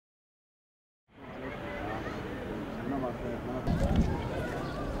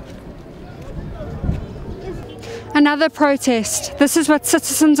Another protest. This is what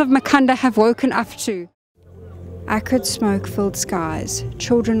citizens of Makhanda have woken up to. Acrid smoke-filled skies,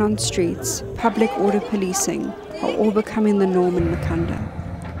 children on streets, public order policing are all becoming the norm in Makhanda.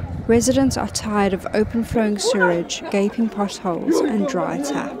 Residents are tired of open-flowing sewage, gaping potholes and dry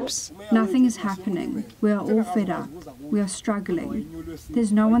taps. Nothing is happening. We are all fed up. We are struggling.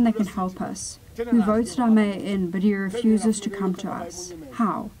 There's no one that can help us. We voted our mayor in, but he refuses to come to us.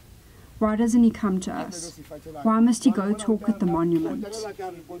 How? Why doesn't he come to us? Why must he go talk at the monument?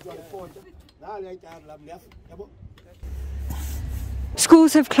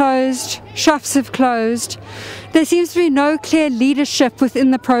 Schools have closed, shops have closed. There seems to be no clear leadership within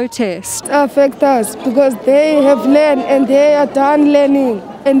the protest. It affects us because they have learned and they are done learning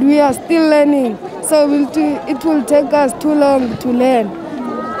and we are still learning. So it will take us too long to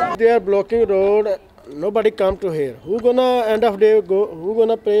learn. They are blocking road. Nobody come to here. Who gonna end of day go? Who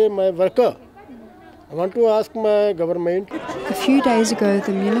gonna pay my worker? I want to ask my government. A few days ago,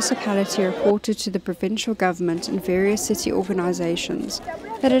 the municipality reported to the provincial government and various city organisations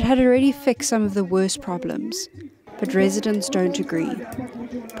that it had already fixed some of the worst problems. But residents don't agree.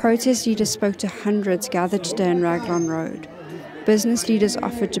 Protest leaders spoke to hundreds gathered today on Raglan Road. Business leaders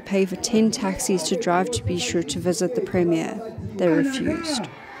offered to pay for 10 taxis to drive to Biedge to visit the Premier. They refused.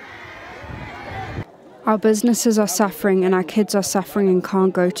 Our businesses are suffering and our kids are suffering and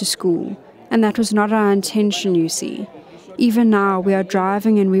can't go to school. And that was not our intention, you see. Even now, we are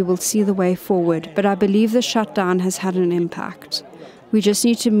driving and we will see the way forward, but I believe the shutdown has had an impact. We just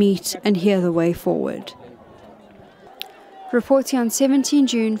need to meet and hear the way forward. Reporting on 17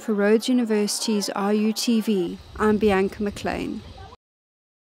 June for Rhodes University's RUTV, I'm Bianca McLean.